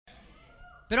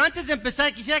Pero antes de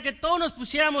empezar, quisiera que todos nos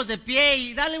pusiéramos de pie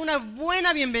y darle una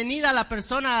buena bienvenida a la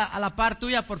persona a la par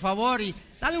tuya, por favor, y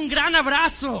dale un gran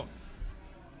abrazo.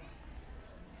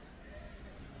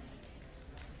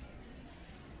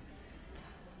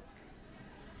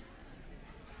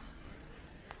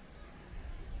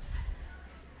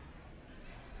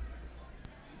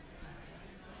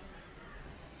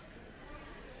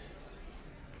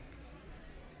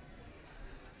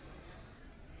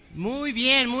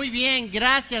 Muy bien,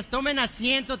 gracias. Tomen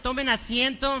asiento, tomen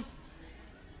asiento.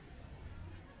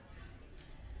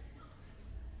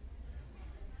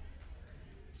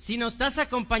 Si nos estás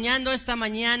acompañando esta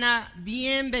mañana,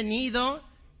 bienvenido.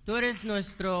 Tú eres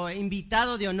nuestro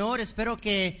invitado de honor. Espero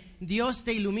que Dios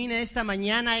te ilumine esta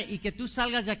mañana y que tú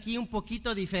salgas de aquí un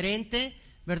poquito diferente,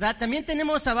 ¿verdad? También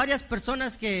tenemos a varias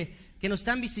personas que nos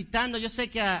están visitando. Yo sé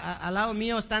que al lado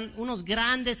mío están unos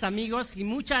grandes amigos y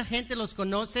mucha gente los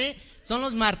conoce. Son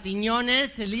los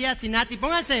Martiñones, Elías y Nati.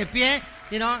 Pónganse de pie,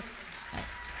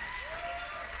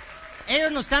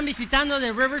 Ellos nos están visitando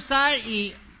de Riverside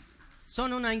y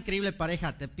son una increíble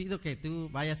pareja. Te pido que tú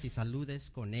vayas y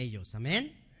saludes con ellos.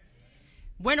 Amén.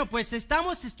 Bueno, pues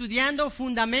estamos estudiando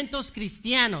fundamentos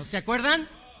cristianos, ¿se acuerdan?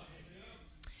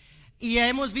 Y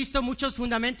hemos visto muchos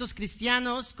fundamentos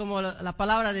cristianos, como la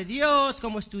palabra de Dios,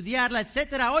 cómo estudiarla,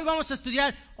 etcétera. Hoy vamos a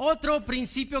estudiar otro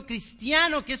principio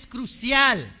cristiano que es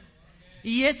crucial.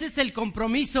 Y ese es el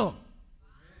compromiso.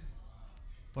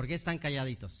 ¿Por qué están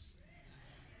calladitos?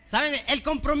 ¿Saben? El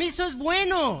compromiso es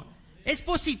bueno, es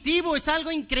positivo, es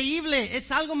algo increíble,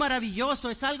 es algo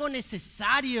maravilloso, es algo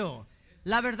necesario.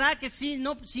 La verdad que sí,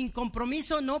 sin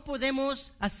compromiso no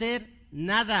podemos hacer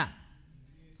nada.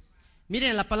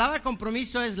 Miren, la palabra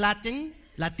compromiso es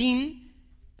latín,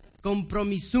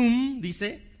 compromisum,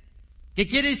 dice, que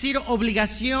quiere decir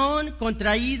obligación,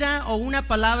 contraída o una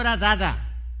palabra dada,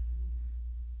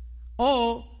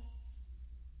 o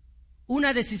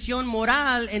una decisión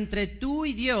moral entre tú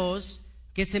y Dios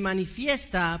que se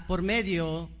manifiesta por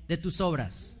medio de tus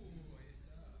obras.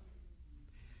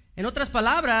 En otras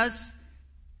palabras,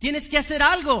 tienes que hacer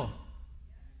algo.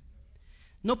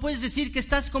 No puedes decir que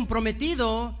estás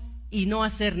comprometido y no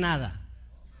hacer nada,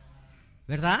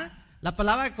 ¿verdad? La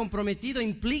palabra comprometido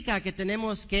implica que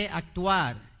tenemos que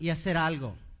actuar y hacer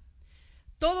algo.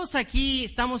 Todos aquí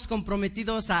estamos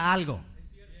comprometidos a algo.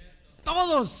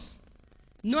 Todos.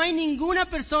 No hay ninguna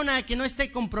persona que no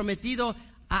esté comprometido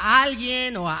a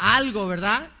alguien o a algo,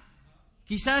 ¿verdad?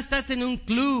 Quizás estás en un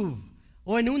club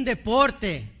o en un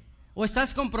deporte, o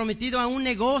estás comprometido a un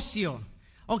negocio,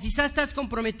 o quizás estás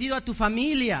comprometido a tu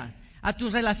familia, a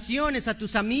tus relaciones, a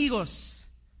tus amigos.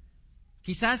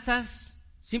 Quizás estás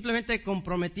simplemente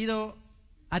comprometido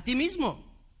a ti mismo,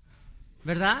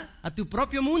 ¿verdad? A tu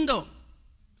propio mundo.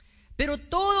 Pero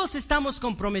todos estamos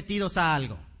comprometidos a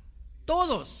algo.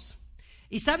 Todos.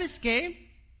 ¿Y sabes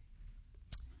qué?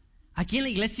 Aquí en la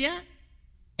iglesia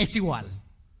es igual.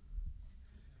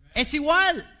 Es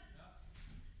igual.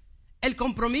 El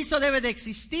compromiso debe de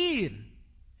existir.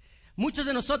 Muchos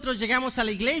de nosotros llegamos a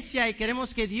la iglesia y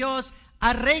queremos que Dios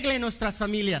arregle nuestras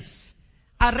familias,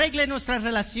 arregle nuestras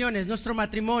relaciones, nuestro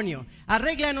matrimonio,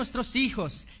 arregle a nuestros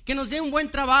hijos, que nos dé un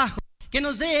buen trabajo, que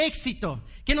nos dé éxito,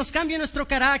 que nos cambie nuestro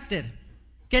carácter.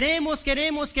 Queremos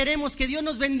que Dios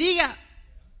nos bendiga.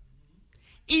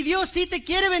 Y Dios sí te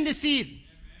quiere bendecir.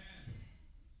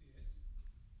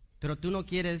 Pero tú no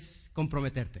quieres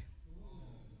comprometerte.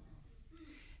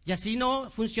 Y así no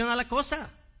funciona la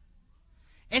cosa.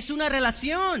 Es una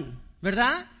relación,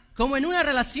 ¿verdad? Como en una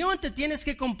relación te tienes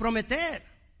que comprometer.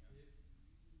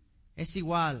 Es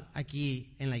igual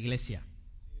aquí en la iglesia.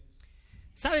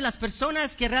 ¿Sabe? Las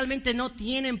personas que realmente no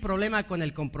tienen problema con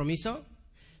el compromiso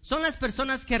son las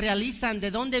personas que realizan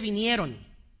de dónde vinieron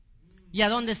y a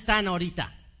dónde están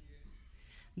ahorita.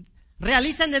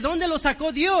 Realizan de dónde los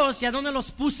sacó Dios y a dónde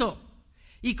los puso.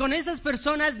 Y con esas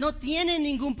personas no tienen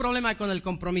ningún problema con el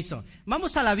compromiso.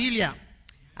 Vamos a la Biblia.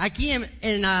 Aquí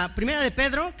en la Primera de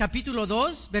Pedro, capítulo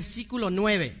 2, versículo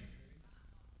 9.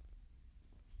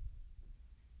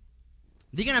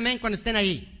 Digan amén cuando estén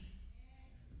ahí.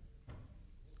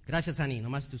 Gracias, Ani,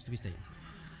 nomás tú estuviste ahí.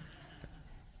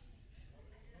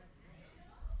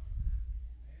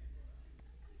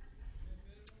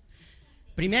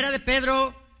 Primera de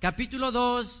Pedro, capítulo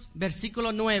 2,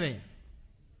 versículo 9.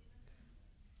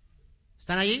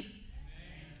 ¿Están ahí?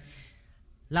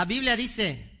 La Biblia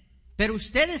dice: pero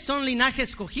ustedes son linaje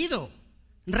escogido,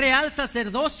 real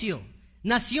sacerdocio,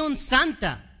 nación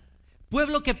santa,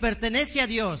 pueblo que pertenece a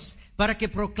Dios, para que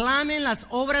proclamen las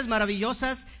obras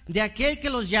maravillosas de aquel que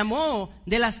los llamó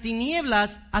de las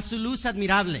tinieblas a su luz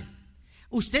admirable.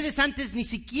 Ustedes antes ni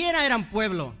siquiera eran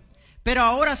pueblo, pero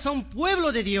ahora son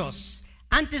pueblo de Dios.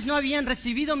 Antes no habían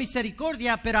recibido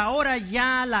misericordia, pero ahora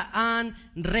ya la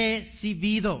han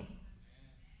recibido.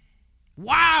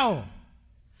 ¡Wow!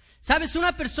 ¿Sabes?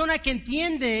 Una persona que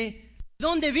entiende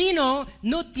dónde vino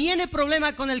no tiene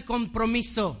problema con el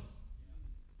compromiso.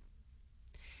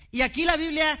 Y aquí la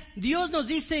Biblia, Dios nos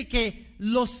dice que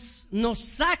nos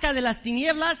saca de las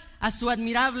tinieblas a su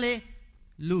admirable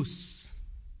luz.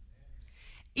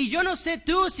 Y yo no sé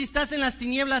tú si estás en las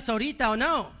tinieblas ahorita o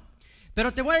no,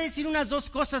 pero te voy a decir unas dos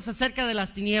cosas acerca de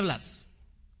las tinieblas.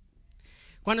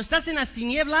 Cuando estás en las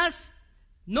tinieblas,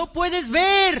 no puedes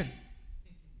ver.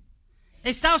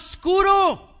 Está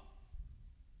oscuro.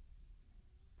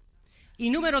 Y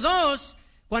número dos,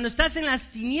 cuando estás en las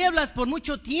tinieblas por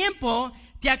mucho tiempo,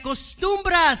 te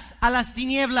acostumbras a las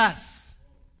tinieblas.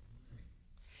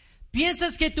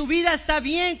 Piensas que tu vida está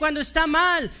bien cuando está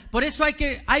mal. Por eso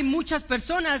hay muchas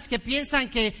personas que piensan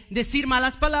que decir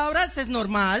malas palabras es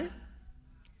normal,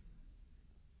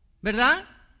 ¿verdad?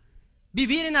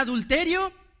 Vivir en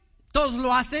adulterio, todos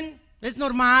lo hacen, es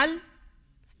normal.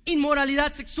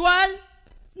 Inmoralidad sexual,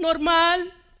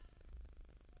 normal.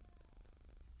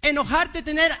 Enojarte,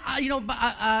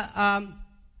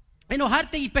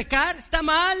 enojarte y pecar, está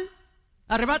mal.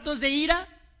 Arrebatos de ira.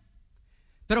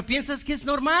 Pero piensas que es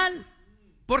normal,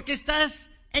 porque estás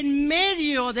en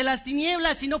medio de las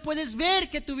tinieblas y no puedes ver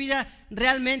que tu vida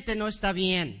realmente no está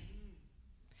bien.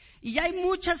 Y hay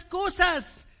muchas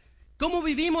cosas, cómo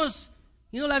vivimos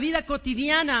la vida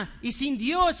cotidiana y sin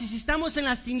Dios, y si estamos en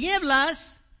las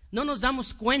tinieblas, no nos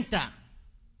damos cuenta.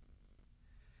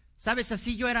 ¿Sabes?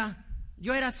 Así yo era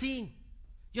así.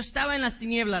 Yo estaba en las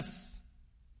tinieblas.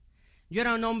 Yo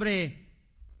era un hombre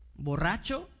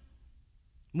borracho,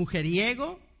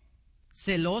 mujeriego,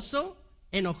 celoso,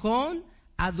 enojón,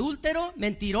 adúltero,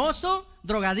 mentiroso,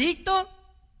 drogadicto.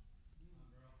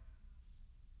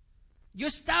 Yo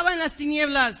estaba en las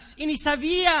tinieblas y ni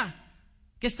sabía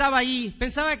que estaba ahí.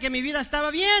 Pensaba que mi vida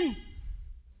estaba bien,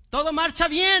 todo marcha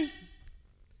bien.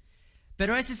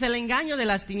 Pero ese es el engaño de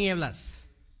las tinieblas.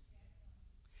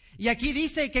 Y aquí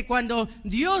dice que cuando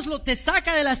Dios te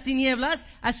saca de las tinieblas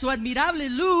a su admirable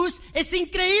luz, es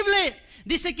increíble.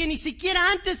 Dice que ni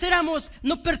siquiera antes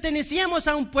no pertenecíamos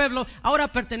a un pueblo,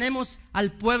 ahora pertenecemos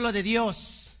al pueblo de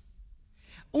Dios.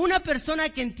 Una persona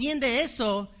que entiende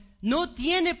eso no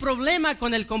tiene problema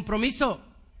con el compromiso.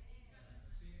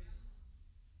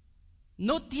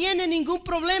 No tiene ningún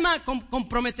problema con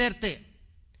comprometerte.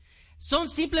 Son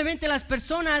simplemente las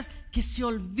personas que se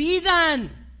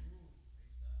olvidan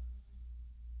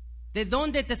de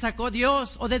dónde te sacó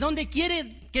Dios o de dónde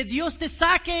quiere que Dios te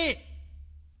saque.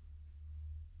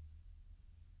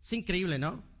 Es increíble,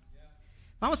 ¿no?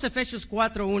 Vamos a Efesios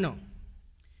 4:1.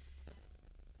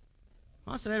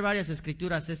 Vamos a ver varias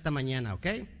escrituras esta mañana, ¿ok?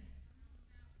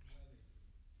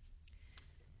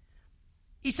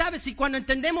 Y sabes, y cuando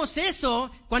entendemos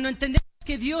eso, cuando entendemos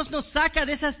que Dios nos saca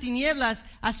de esas tinieblas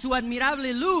a su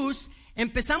admirable luz,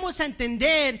 empezamos a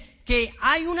entender que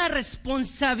hay una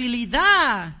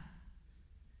responsabilidad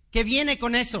que viene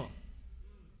con eso.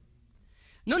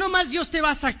 No nomás Dios te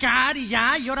va a sacar y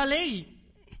ya, y órale.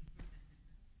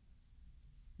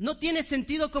 No tiene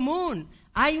sentido común.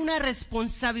 Hay una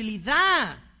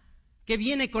responsabilidad que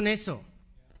viene con eso.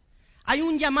 Hay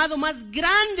un llamado más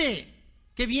grande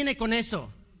que viene con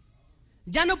eso.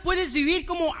 Ya no puedes vivir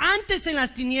como antes en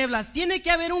las tinieblas. Tiene que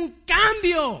haber un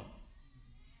cambio.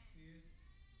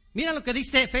 Mira lo que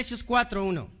dice Efesios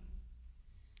 4:1.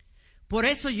 Por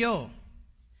eso yo,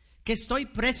 que estoy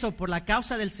preso por la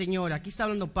causa del Señor, aquí está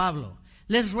hablando Pablo,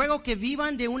 les ruego que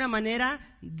vivan de una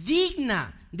manera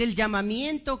digna del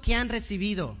llamamiento que han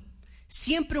recibido,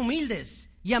 siempre humildes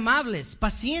y amables,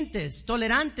 pacientes,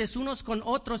 tolerantes unos con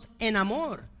otros en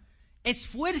amor.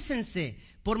 Esfuércense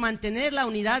por mantener la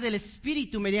unidad del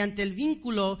Espíritu mediante el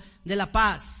vínculo de la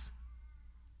paz.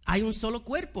 Hay un solo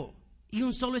cuerpo y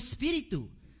un solo Espíritu,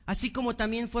 así como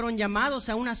también fueron llamados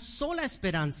a una sola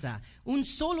esperanza, un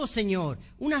solo Señor,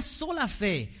 una sola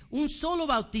fe, un solo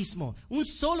bautismo, un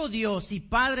solo Dios y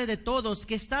Padre de todos,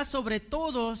 que está sobre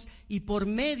todos y por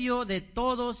medio de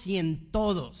todos y en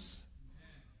todos.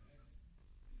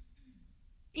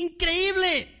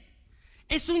 Increíble.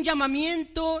 Es un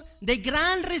llamamiento de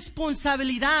gran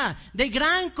responsabilidad, de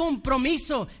gran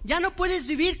compromiso. Ya no puedes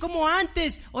vivir como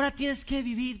antes, ahora tienes que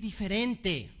vivir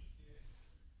diferente.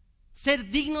 Ser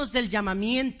dignos del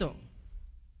llamamiento,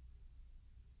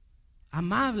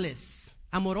 amables,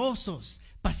 amorosos,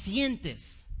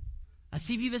 pacientes.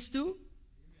 ¿Así vives tú?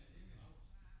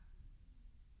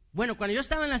 Bueno, cuando yo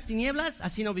estaba en las tinieblas,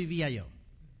 así no vivía yo.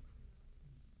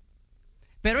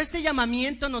 Pero este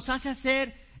llamamiento nos hace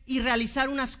hacer y realizar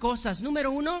unas cosas.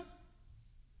 Número 1,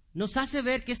 nos hace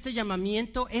ver que este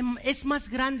llamamiento es más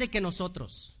grande que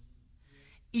nosotros.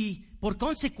 Y por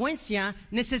consecuencia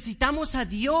necesitamos a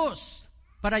Dios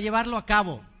para llevarlo a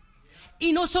cabo.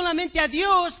 Y no solamente a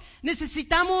Dios,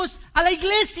 necesitamos a la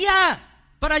iglesia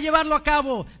para llevarlo a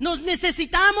cabo. Nos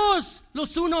necesitamos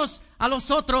los unos a los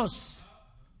otros.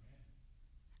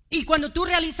 Y cuando tú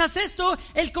realizas esto,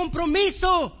 el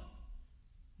compromiso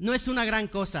no es una gran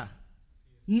cosa.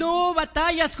 No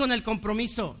batallas con el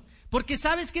compromiso, porque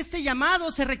sabes que este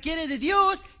llamado se requiere de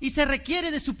Dios y se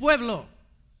requiere de su pueblo.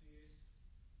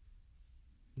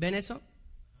 ¿Ven eso?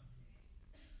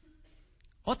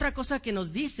 Otra cosa que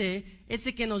nos dice es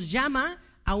de que nos llama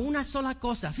a una sola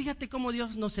cosa. Fíjate cómo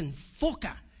Dios nos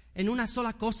enfoca en una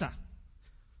sola cosa,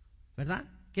 ¿verdad?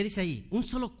 ¿Qué dice ahí? Un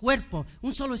solo cuerpo,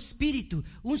 un solo espíritu,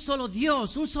 un solo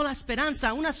Dios, una sola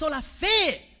esperanza, una sola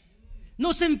fe.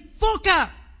 Nos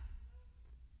enfoca.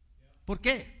 ¿Por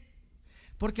qué?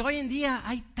 Porque hoy en día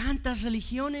hay tantas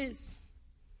religiones,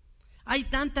 hay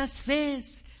tantas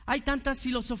fees, hay tantas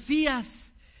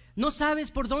filosofías. No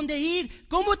sabes por dónde ir.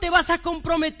 ¿Cómo te vas a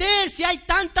comprometer si hay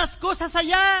tantas cosas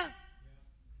allá?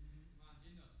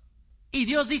 Y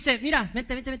Dios dice, mira,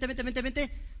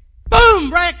 vente.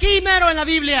 ¡Pum! Aquí mero en la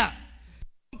Biblia.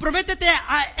 Comprométete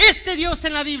a este Dios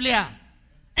en la Biblia.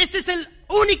 Este es el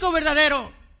único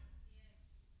verdadero.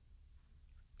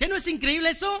 ¿Qué no es increíble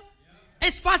eso?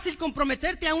 Es fácil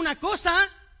comprometerte a una cosa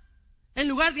en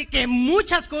lugar de que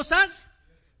muchas cosas.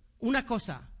 Una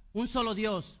cosa, un solo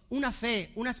Dios, una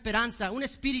fe, una esperanza, un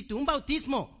espíritu, un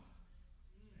bautismo.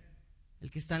 El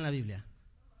que está en la Biblia.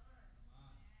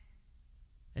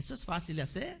 Eso es fácil de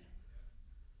hacer.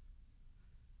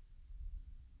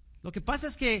 Lo que pasa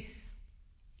es que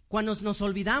cuando nos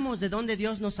olvidamos de dónde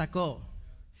Dios nos sacó,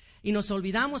 y nos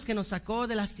olvidamos que nos sacó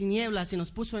de las tinieblas y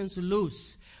nos puso en su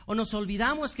luz, o nos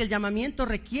olvidamos que el llamamiento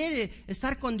requiere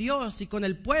estar con Dios y con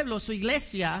el pueblo, su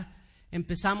iglesia,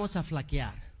 empezamos a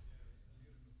flaquear.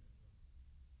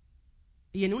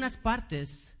 Y en unas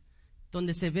partes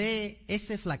donde se ve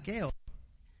ese flaqueo,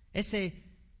 ese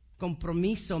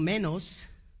compromiso menos,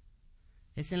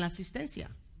 es en la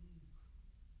asistencia.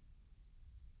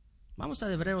 Vamos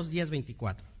a Hebreos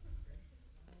 10:24.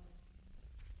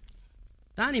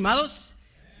 ¿Están animados?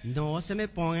 No se me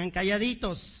pongan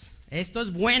calladitos. Esto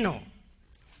es bueno.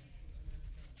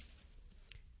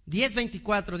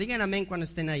 10:24. Digan amén cuando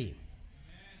estén ahí.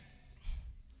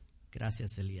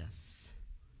 Gracias, Elías.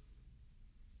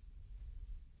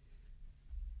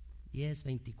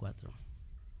 10:24.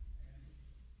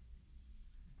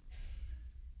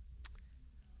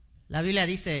 La Biblia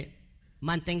dice,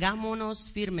 mantengamos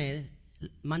firme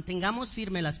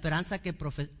la esperanza que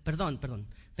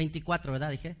 24,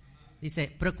 ¿verdad?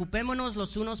 Dice, preocupémonos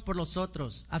los unos por los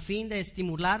otros, a fin de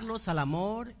estimularlos al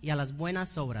amor y a las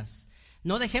buenas obras.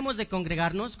 No dejemos de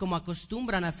congregarnos como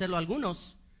acostumbran a hacerlo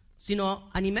algunos, sino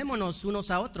animémonos unos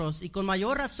a otros, y con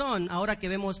mayor razón ahora que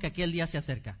vemos que aquel día se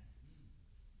acerca.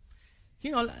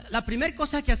 La primera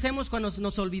cosa que hacemos cuando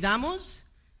nos olvidamos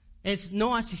es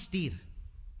no asistir.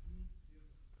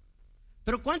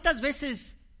 Pero ¿cuántas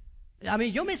veces?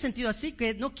 Yo me he sentido así,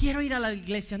 que no quiero ir a la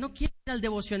iglesia, no quiero ir al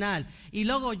devocional, y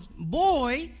luego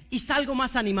voy y salgo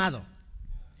más animado,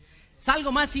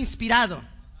 salgo más inspirado,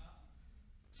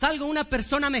 salgo una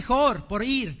persona mejor por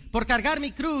ir, por cargar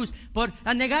mi cruz, por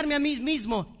negarme a mí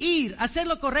mismo, ir, hacer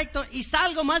lo correcto, y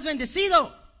salgo más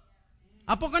bendecido.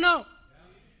 ¿A poco no?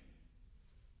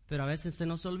 Pero a veces se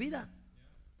nos olvida.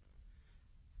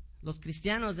 Los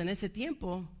cristianos en ese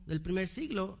tiempo del primer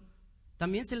siglo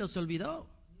también se les olvidó.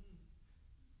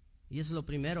 Y eso es lo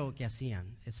primero que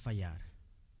hacían, es fallar.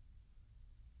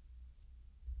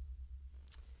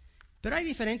 Pero hay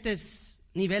diferentes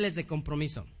niveles de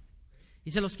compromiso.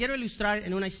 Y se los quiero ilustrar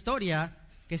en una historia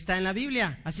que está en la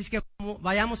Biblia. Así es que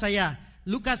vayamos allá.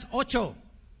 Lucas 8.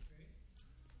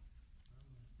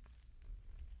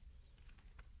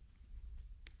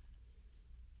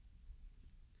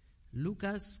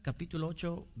 Lucas capítulo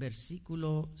 8,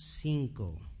 versículo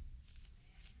 5.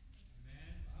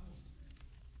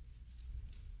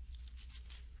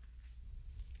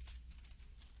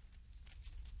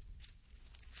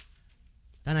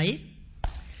 ¿Están ahí?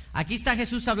 Aquí está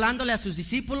Jesús hablándole a sus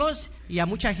discípulos y a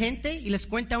mucha gente y les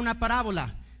cuenta una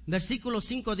parábola. Versículo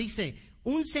 5 dice,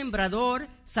 un sembrador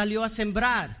salió a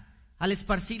sembrar. Al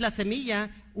esparcir la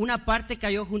semilla, una parte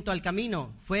cayó junto al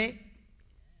camino. Fue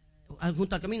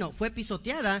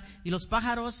pisoteada y los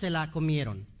pájaros se la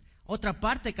comieron. Otra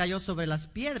parte cayó sobre las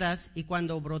piedras y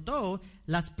cuando brotó,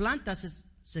 las plantas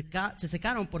se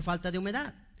secaron por falta de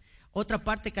humedad. Otra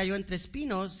parte cayó entre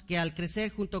espinos que al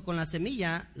crecer junto con la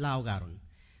semilla la ahogaron.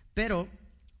 Pero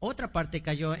Otra parte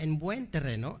cayó en buen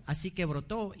terreno, así que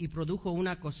brotó y produjo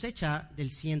una cosecha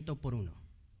del 100 por 1.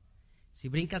 Si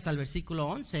brincas al versículo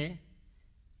 11,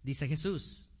 dice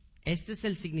Jesús, este es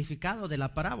el significado de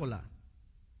la parábola.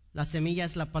 La semilla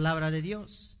es la palabra de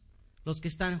Dios. Los que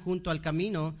están junto al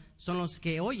camino son los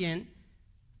que oyen,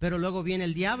 pero luego viene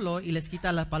el diablo y les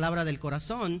quita la palabra del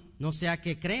corazón, no sea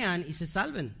que crean y se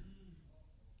salven.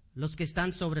 Los que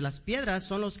están sobre las piedras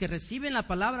son los que reciben la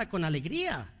palabra con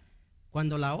alegría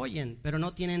cuando la oyen, pero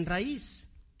no tienen raíz.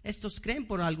 Estos creen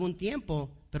por algún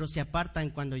tiempo, pero se apartan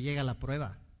cuando llega la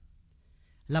prueba.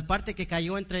 La parte que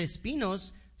cayó entre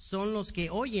espinos son los que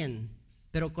oyen,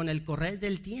 pero con el correr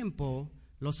del tiempo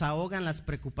los ahogan las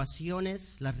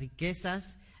preocupaciones, las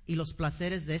riquezas y los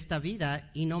placeres de esta vida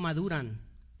y no maduran.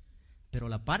 Pero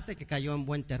la parte que cayó en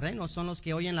buen terreno son los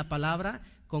que oyen la palabra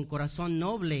con corazón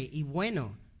noble y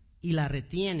bueno y la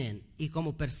retienen, y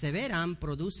como perseveran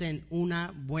producen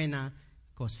una buena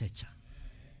cosecha.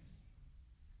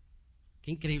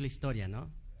 Qué increíble historia, ¿no?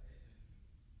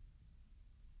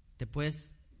 ¿Te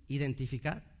puedes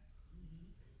identificar?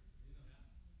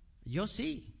 Yo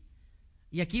sí.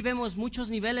 Y aquí vemos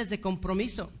muchos niveles de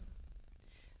compromiso.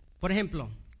 Por ejemplo,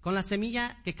 con la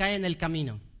semilla que cae en el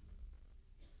camino.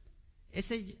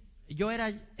 Yo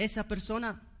era esa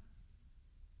persona.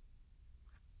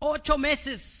 8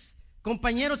 meses,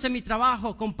 compañeros en mi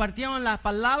trabajo compartieron la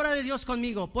palabra de Dios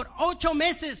conmigo. Por 8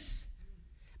 meses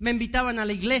me invitaban a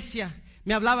la iglesia,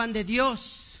 me hablaban de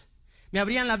Dios, me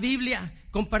abrían la Biblia,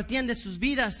 compartían de sus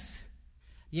vidas.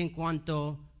 Y en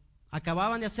cuanto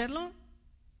acababan de hacerlo,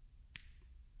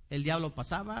 el diablo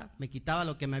pasaba, me quitaba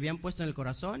lo que me habían puesto en el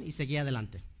corazón y seguía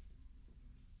adelante.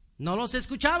 No los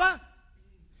escuchaba,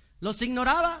 los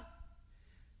ignoraba.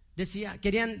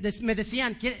 Me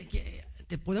decían,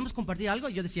 ¿te podemos compartir algo?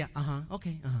 Y yo decía, ajá, ok,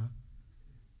 ajá.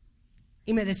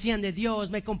 Y me decían de Dios,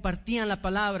 me compartían la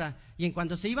palabra. Y en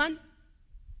cuanto se iban,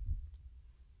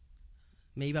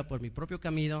 me iba por mi propio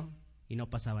camino y no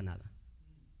pasaba nada.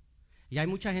 Y hay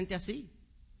mucha gente así,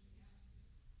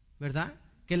 ¿verdad?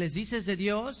 Que les dices de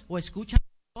Dios o escuchan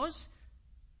de Dios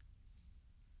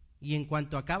y en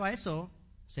cuanto acaba eso,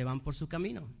 se van por su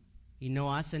camino y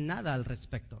no hacen nada al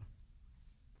respecto.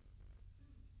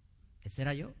 Ese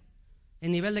era yo.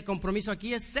 El nivel de compromiso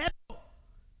aquí es 0.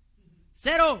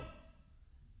 0.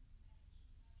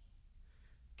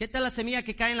 ¿Qué tal la semilla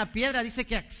que cae en la piedra? Dice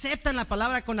que aceptan la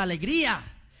palabra con alegría.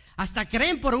 Hasta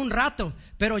creen por un rato.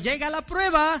 Pero llega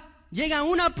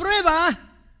una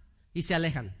prueba y se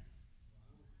alejan.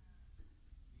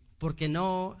 Porque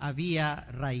no había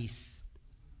raíz.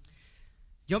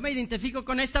 Yo me identifico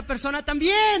con esta persona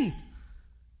también.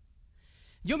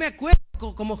 Yo me acuerdo,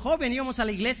 como joven íbamos a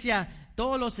la iglesia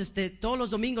todos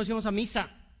los domingos íbamos a misa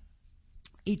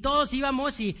y todos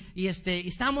íbamos y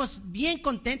estábamos bien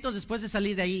contentos después de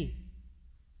salir de ahí.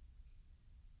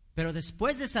 Pero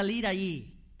después de salir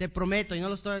ahí, te prometo,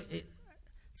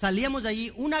 salíamos de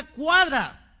allí 1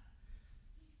 cuadra,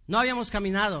 no habíamos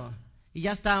caminado y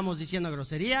ya estábamos diciendo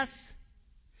groserías,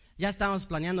 ya estábamos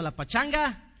planeando la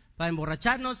pachanga para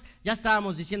emborracharnos, ya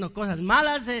estábamos diciendo cosas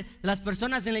malas de las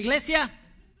personas en la iglesia.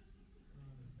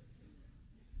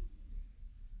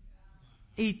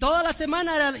 Y toda la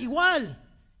semana era igual.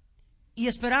 Y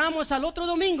esperábamos al otro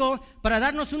domingo para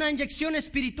darnos una inyección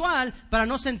espiritual para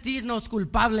no sentirnos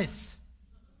culpables.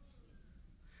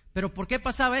 ¿Pero por qué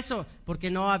pasaba eso?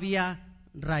 Porque no había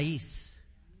raíz.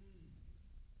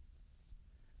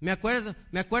 Me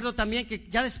acuerdo también que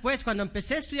ya después, cuando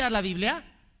empecé a estudiar la Biblia,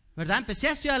 ¿verdad?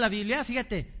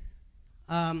 Fíjate,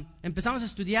 empezamos a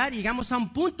estudiar y llegamos a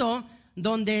un punto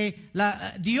donde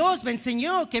Dios me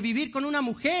enseñó que vivir con una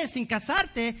mujer sin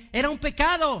casarte era un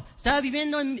pecado. Estaba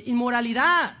viviendo en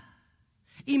inmoralidad.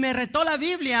 Y me retó la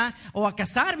Biblia o a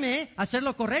casarme, a hacer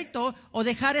lo correcto o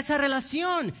dejar esa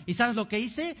relación. ¿Y sabes lo que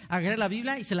hice? Agarré la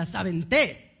Biblia y se las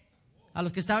aventé a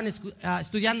los que estaban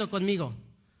estudiando conmigo.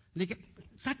 Le dije,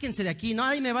 sáquense de aquí,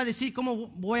 nadie me va a decir cómo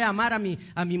voy a amar a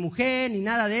mi mujer ni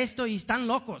nada de esto, y están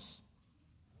locos.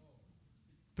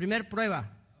 Primer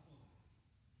prueba.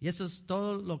 Y eso es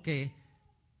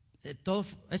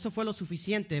eso fue lo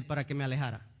suficiente para que me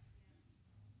alejara.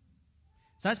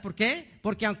 ¿Sabes por qué?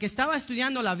 Porque aunque estaba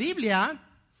estudiando la Biblia,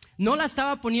 no la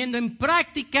estaba poniendo en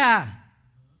práctica.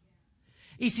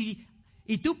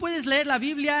 Y tú puedes leer la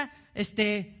Biblia,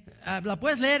 la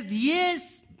puedes leer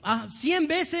 10, 100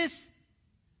 veces,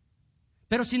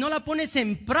 pero si no la pones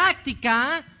en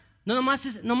práctica, no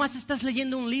nomás estás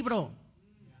leyendo un libro.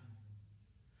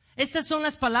 Estas son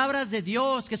las palabras de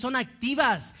Dios que son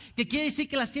activas, que quiere decir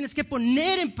que las tienes que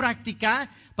poner en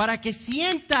práctica para que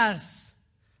sientas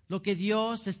lo que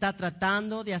Dios está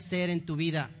tratando de hacer en tu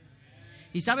vida.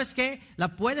 Y ¿sabes qué?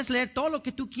 La puedes leer todo lo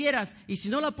que tú quieras. Y si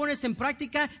no la pones en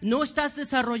práctica, no estás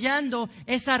desarrollando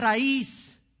esa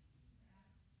raíz.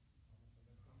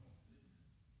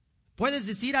 Puedes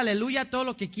decir aleluya todo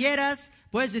lo que quieras.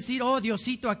 Puedes decir, oh,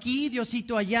 Diosito aquí,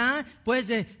 Diosito allá. Puedes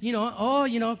decir,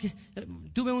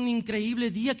 tuve un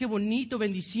increíble día, qué bonito,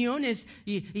 bendiciones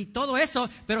y todo eso.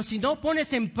 Pero si no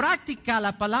pones en práctica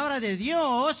la palabra de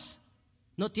Dios,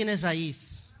 no tienes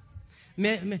raíz.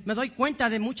 Me doy cuenta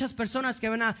de muchas personas que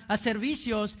van a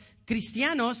servicios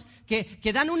cristianos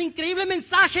que dan un increíble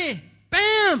mensaje.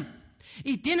 ¡Pam!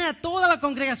 Y tienen a toda la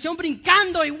congregación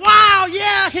brincando y ¡wow!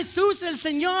 ¡Yeah! Jesús el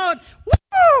Señor.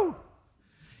 ¡Woo!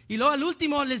 Y luego al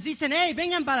último les dicen, hey,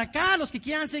 vengan para acá los que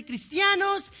quieran ser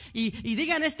cristianos y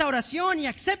digan esta oración y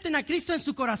acepten a Cristo en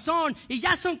su corazón y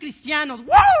ya son cristianos.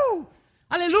 ¡Woo!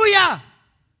 ¡Aleluya!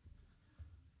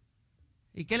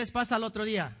 ¿Y qué les pasa al otro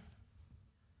día?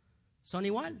 Son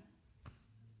igual.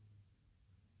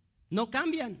 No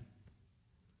cambian.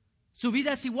 Su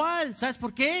vida es igual. ¿Sabes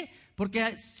por qué?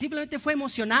 Porque simplemente fue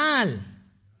emocional.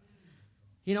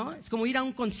 Es como ir a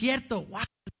un concierto. ¡Wow!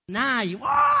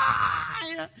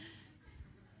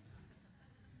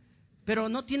 Pero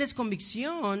no tienes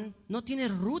convicción, no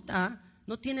tienes ruta,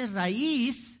 no tienes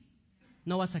raíz,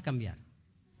 no vas a cambiar.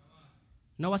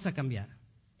 No vas a cambiar.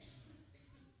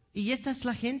 Y esta es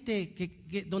la gente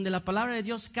que donde la palabra de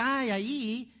Dios cae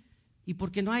ahí, y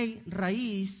porque no hay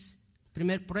raíz,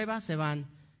 primer prueba se van.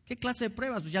 ¿Qué clase de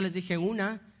pruebas? Pues ya les dije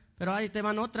una, pero ahí te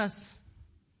van otras.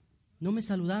 No me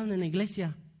saludaron en la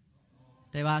iglesia.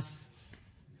 Te vas.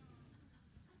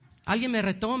 Alguien me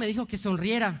retó, me dijo que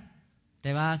sonriera.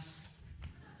 Te vas.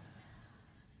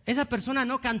 Esa persona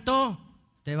no cantó.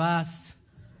 Te vas.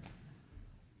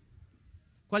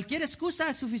 Cualquier excusa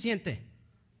es suficiente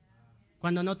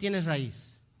cuando no tienes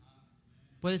raíz.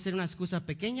 Puede ser una excusa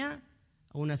pequeña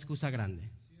o una excusa grande.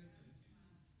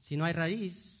 Si no hay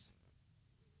raíz,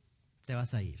 te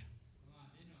vas a ir.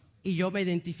 Y yo me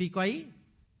identifico ahí.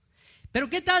 Pero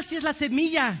 ¿qué tal si es la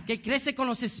semilla que crece con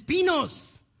los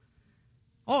espinos?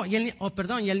 Y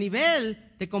el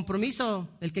nivel de compromiso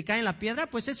del que cae en la piedra,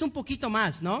 pues es un poquito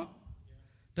más, ¿no?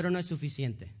 Pero no es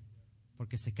suficiente,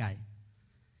 porque se cae.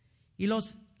 Y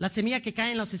la semilla que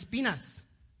cae en las espinas,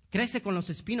 crece con los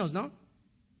espinos, ¿no?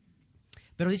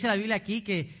 Pero dice la Biblia aquí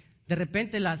que de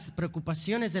repente las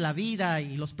preocupaciones de la vida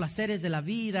y los placeres de la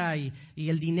vida y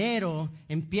el dinero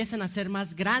empiezan a ser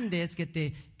más grandes que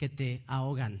te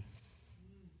ahogan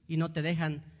y no te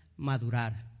dejan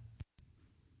madurar.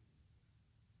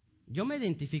 Yo me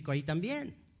identifico ahí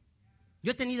también.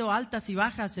 Yo he tenido altas y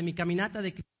bajas en mi caminata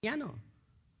de cristiano.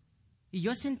 Y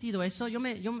yo he sentido eso. Yo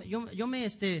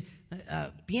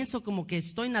pienso como que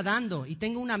estoy nadando y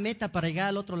tengo una meta para llegar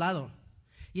al otro lado.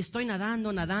 Y estoy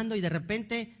nadando y de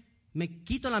repente me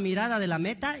quito la mirada de la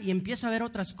meta y empiezo a ver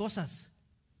otras cosas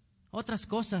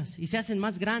y se hacen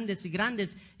más grandes y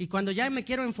grandes. Y cuando ya me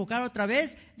quiero enfocar otra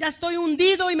vez, ya estoy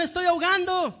hundido y me estoy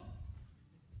ahogando.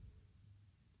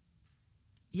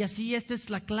 Y así esta es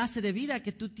la clase de vida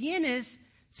que tú tienes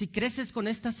si creces con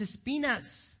estas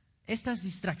espinas, estas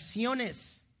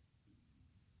distracciones.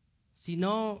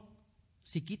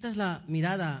 Si quitas la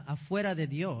mirada afuera de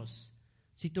Dios,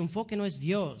 si tu enfoque no es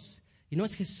Dios y no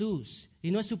es Jesús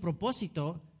y no es su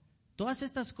propósito, todas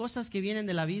estas cosas que vienen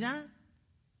de la vida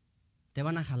te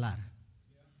van a jalar.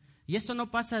 Y esto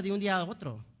no pasa de un día a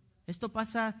otro. Esto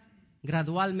pasa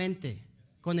gradualmente,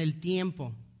 con el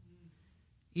tiempo.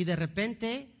 Y de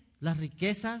repente las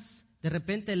riquezas, de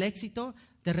repente el éxito,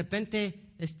 de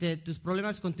repente tus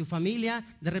problemas con tu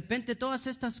familia, de repente todas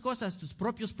estas cosas, tus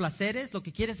propios placeres, lo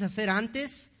que quieres hacer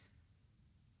antes,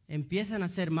 empiezan a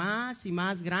ser más y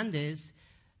más grandes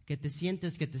que te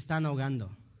sientes que te están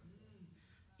ahogando.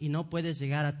 Y no puedes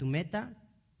llegar a tu meta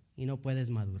y no puedes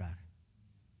madurar.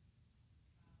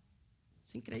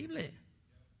 Es increíble.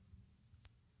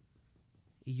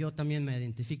 Y yo también me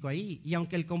identifico ahí. Y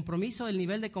aunque el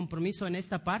nivel de compromiso en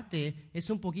esta parte es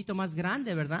un poquito más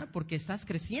grande, ¿verdad? Porque estás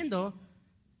creciendo,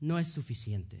 no es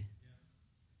suficiente.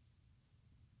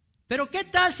 Pero ¿qué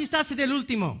tal si estás en el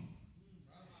último?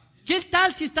 ¿Qué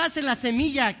tal si estás en la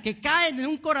semilla que cae en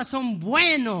un corazón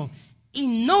bueno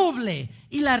y noble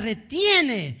y la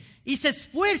retiene y se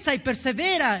esfuerza y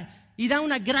persevera y da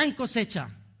una gran cosecha?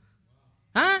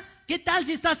 ¿Ah? ¿Qué tal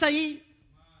si estás ahí?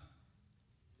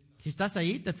 Si estás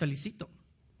ahí, te felicito.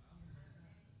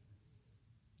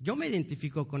 Yo me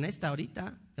identifico con esta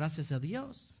ahorita, gracias a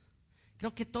Dios.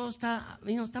 Creo que todo está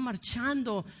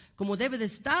marchando como debe de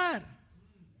estar.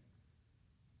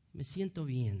 Me siento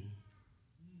bien.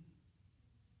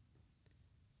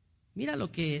 Mira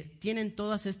lo que tienen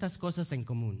todas estas cosas en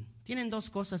común. tienen dos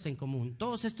cosas en común.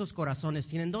 Todos estos corazones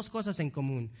tienen dos cosas en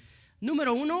común.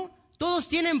 Número uno, todos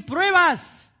tienen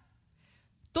pruebas.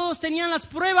 Todos tenían las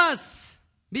pruebas.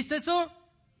 ¿Viste eso?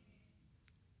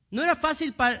 No era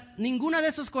fácil para ninguno de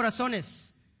esos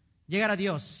corazones llegar a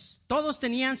Dios. Todos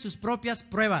tenían sus propias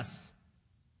pruebas.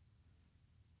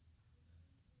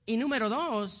 Y número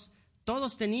dos,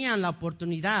 todos tenían la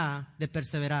oportunidad de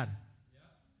perseverar.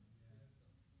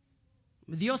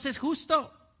 Dios es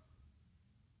justo.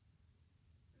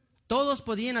 Todos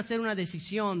podían hacer una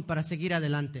decisión para seguir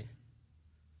adelante.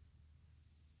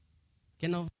 Que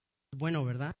no es bueno,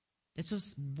 ¿verdad? Eso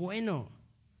es bueno.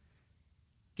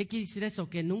 ¿Qué quiere decir eso?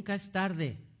 Que nunca es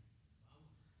tarde.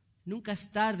 Nunca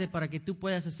es tarde para que tú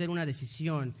puedas hacer una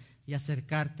decisión y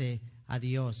acercarte a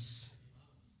Dios.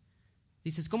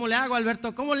 Dices, ¿cómo le hago,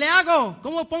 Alberto? ¿Cómo le hago?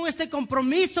 ¿Cómo pongo este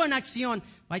compromiso en acción?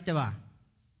 Ahí te va.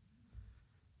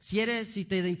 Si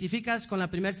te identificas con la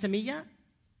primera semilla,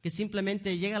 que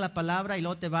simplemente llega la palabra y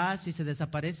luego te vas y se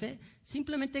desaparece,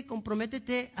 simplemente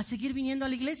comprométete a seguir viniendo a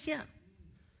la iglesia.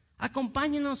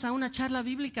 Acompáñanos a una charla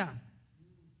bíblica.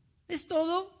 ¿Es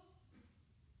todo?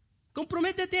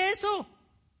 Comprométete a eso.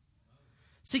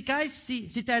 Si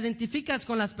te identificas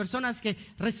con las personas que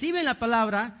reciben la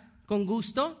palabra con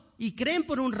gusto y creen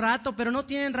por un rato pero no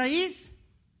tienen raíz,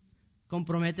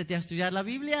 comprométete a estudiar la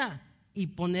Biblia y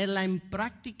ponerla en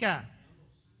práctica.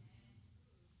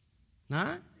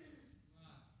 ¿Ah?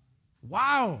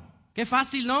 ¡Wow! ¡Qué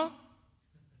fácil!, ¿no?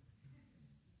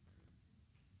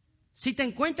 Si te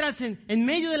encuentras en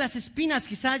medio de las espinas,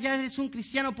 quizás ya eres un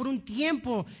cristiano por un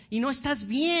tiempo y no estás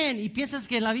bien y piensas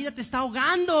que la vida te está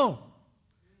ahogando.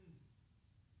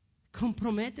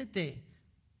 Comprométete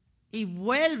y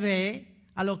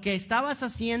vuelve a lo que estabas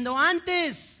haciendo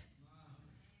antes.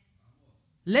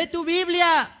 Lee tu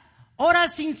Biblia, ora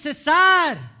sin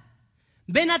cesar,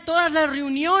 ven a todas las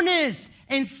reuniones,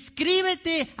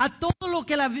 inscríbete a todo lo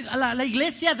que la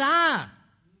iglesia da.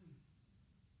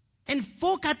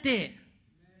 Enfócate.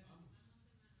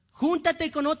 Júntate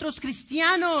con otros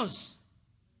cristianos.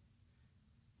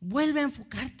 Vuelve a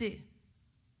enfocarte.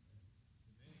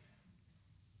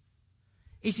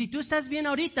 Y si tú estás bien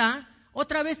ahorita,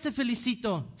 otra vez te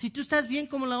felicito. Si tú estás bien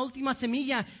como la última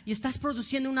semilla y estás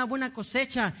produciendo una buena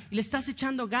cosecha y le estás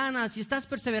echando ganas y estás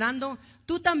perseverando,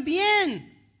 tú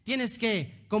también tienes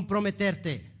que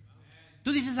comprometerte.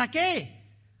 Tú dices, ¿a qué?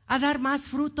 A dar más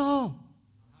fruto.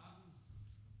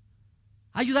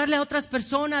 Ayudarle a otras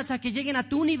personas a que lleguen a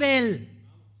tu nivel.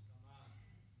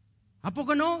 ¿A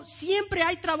poco no? Siempre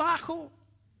hay trabajo.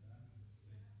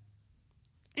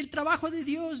 El trabajo de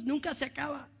Dios nunca se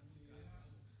acaba.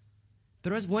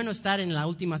 Pero es bueno estar en la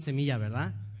última semilla,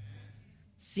 ¿verdad?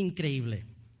 Es increíble.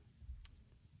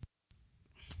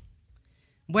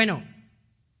 Bueno,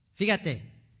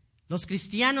 fíjate, los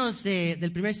cristianos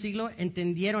del primer siglo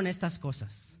entendieron estas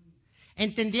cosas.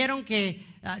 Entendieron que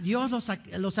Dios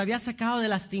los había sacado de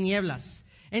las tinieblas.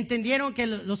 Entendieron que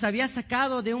los había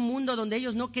sacado de un mundo donde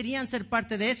ellos no querían ser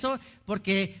parte de eso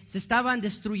porque se estaban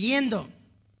destruyendo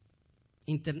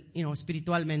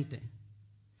espiritualmente.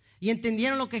 Y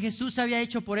entendieron lo que Jesús había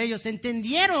hecho por ellos.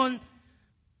 Entendieron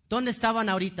dónde estaban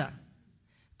ahorita.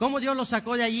 Cómo Dios los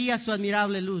sacó de allí a su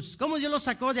admirable luz. Cómo Dios los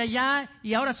sacó de allá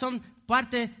y ahora son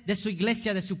parte de su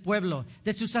iglesia, de su pueblo,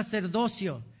 de su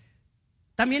sacerdocio.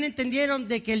 También entendieron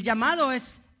de que el llamado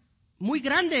es muy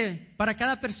grande para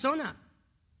cada persona.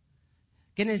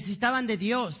 Que necesitaban de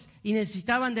Dios y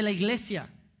necesitaban de la iglesia.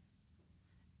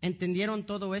 Entendieron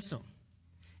todo eso.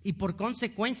 Y por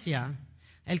consecuencia,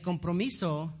 el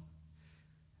compromiso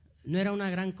no era una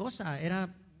gran cosa,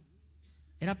 era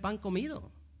pan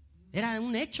comido, era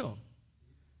un hecho.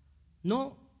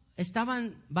 No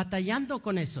estaban batallando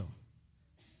con eso.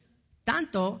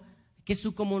 Tanto que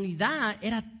su comunidad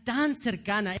era tan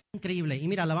cercana, era increíble. Y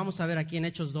mira, la vamos a ver aquí en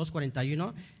Hechos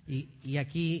 2:41 y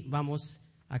aquí vamos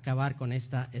a acabar con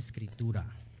esta escritura.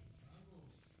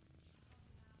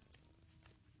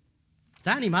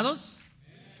 ¿Están animados?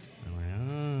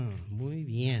 Muy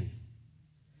bien.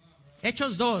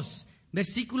 Hechos 2,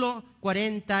 versículo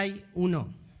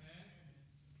 41.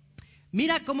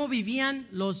 Mira cómo vivían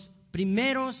los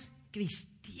primeros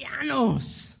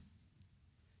cristianos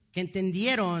que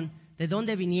entendieron de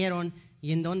dónde vinieron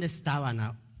y en dónde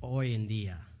estaban hoy en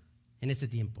día, en ese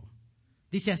tiempo.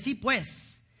 Dice así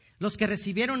pues, los que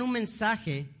recibieron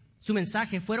su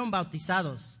mensaje fueron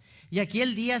bautizados y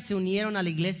aquel día se unieron a la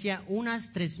iglesia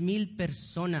unas 3,000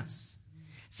 personas.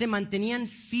 Se mantenían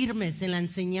firmes en la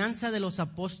enseñanza de los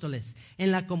apóstoles,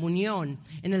 en la comunión,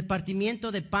 en el partimiento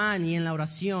de pan y en la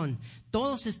oración.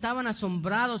 Todos estaban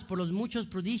asombrados por los muchos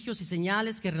prodigios y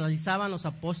señales que realizaban los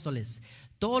apóstoles.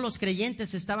 Todos los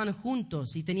creyentes estaban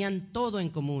juntos y tenían todo en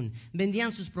común.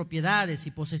 Vendían sus propiedades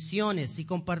y posesiones y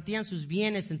compartían sus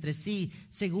bienes entre sí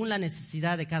según la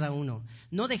necesidad de cada uno.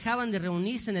 No dejaban de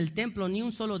reunirse en el templo ni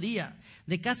un solo día.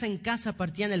 De casa en casa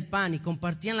partían el pan y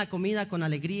compartían la comida con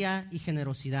alegría y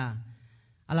generosidad,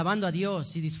 alabando a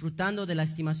Dios y disfrutando de la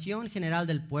estimación general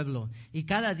del pueblo. Y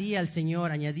cada día el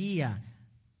Señor añadía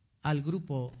al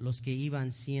grupo los que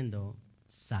iban siendo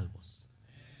salvos.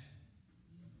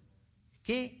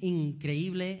 Qué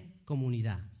increíble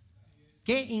comunidad.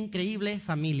 Qué increíble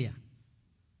familia.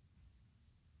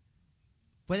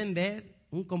 ¿Pueden ver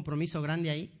un compromiso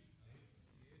grande ahí?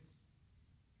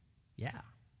 Ya.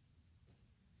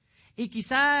 Y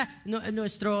quizá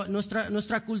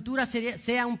nuestra cultura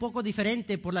sea un poco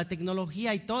diferente por la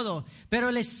tecnología y todo, pero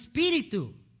el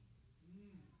espíritu,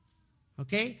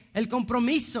 ¿ok? El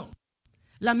compromiso,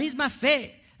 la misma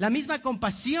fe, la misma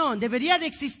compasión debería de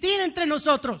existir entre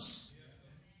nosotros.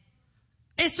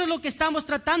 Eso es lo que estamos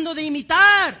tratando de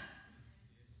imitar.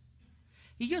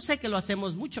 Y yo sé que lo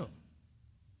hacemos mucho.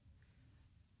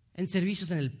 En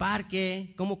servicios en el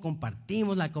parque, cómo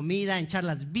compartimos la comida, en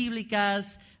charlas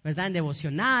bíblicas, ¿verdad? En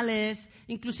devocionales,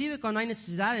 inclusive cuando hay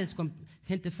necesidades, cuando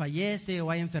gente fallece o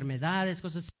hay enfermedades,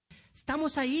 cosas así.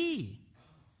 Estamos ahí.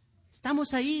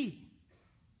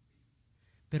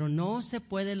 Pero no se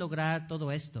puede lograr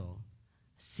todo esto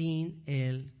sin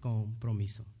el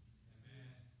compromiso.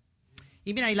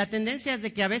 Y mira, y la tendencia es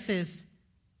de que a veces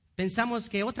pensamos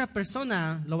que otra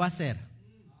persona lo va a hacer,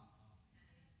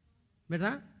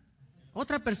 ¿verdad?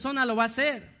 Otra persona lo va a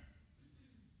hacer.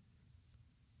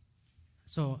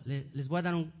 Les voy a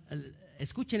dar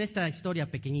escuchen esta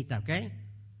historia pequeñita, ¿ok?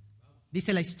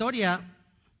 Dice la historia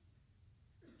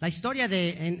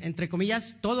de, entre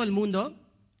comillas, todo el mundo,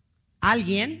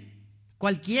 alguien,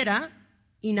 cualquiera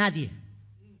y nadie.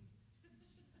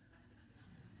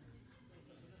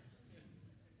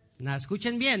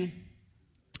 Escuchen bien.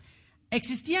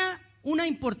 Existía una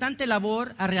importante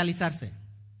labor a realizarse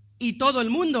y todo el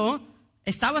mundo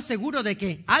estaba seguro de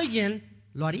que alguien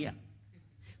lo haría.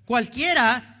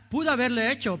 Cualquiera pudo haberlo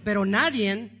hecho, pero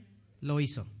nadie lo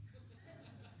hizo.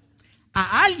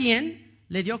 A alguien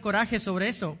le dio coraje sobre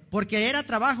eso, porque era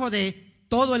trabajo de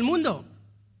todo el mundo.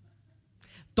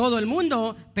 Todo el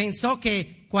mundo pensó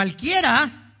que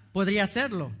cualquiera podría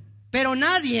hacerlo, pero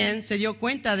nadie se dio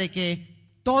cuenta de que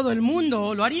todo el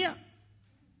mundo lo haría.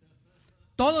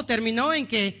 Todo terminó en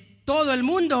que todo el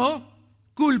mundo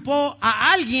culpó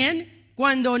a alguien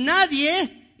cuando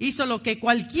nadie hizo lo que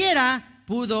cualquiera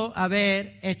pudo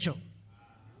haber hecho.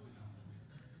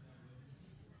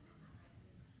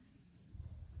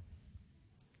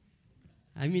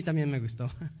 A mí también me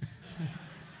gustó.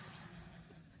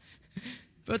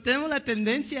 Pero tenemos la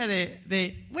tendencia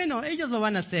de bueno, ellos lo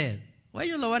van a hacer, o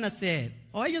ellos lo van a hacer,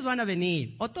 o ellos van a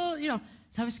venir, o todo,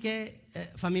 ¿sabes qué,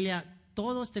 familia?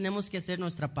 Todos tenemos que hacer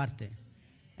nuestra parte.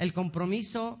 El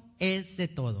compromiso es de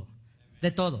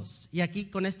todos. Y aquí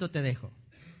con esto te dejo.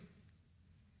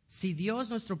 Si Dios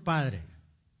nuestro Padre,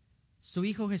 su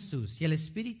Hijo Jesús y el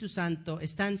Espíritu Santo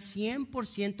están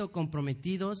 100%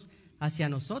 comprometidos hacia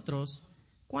nosotros,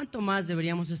 ¿cuánto más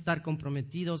deberíamos estar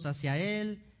comprometidos hacia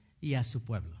Él y a su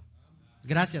pueblo?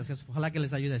 Gracias, ojalá que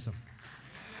les ayude eso.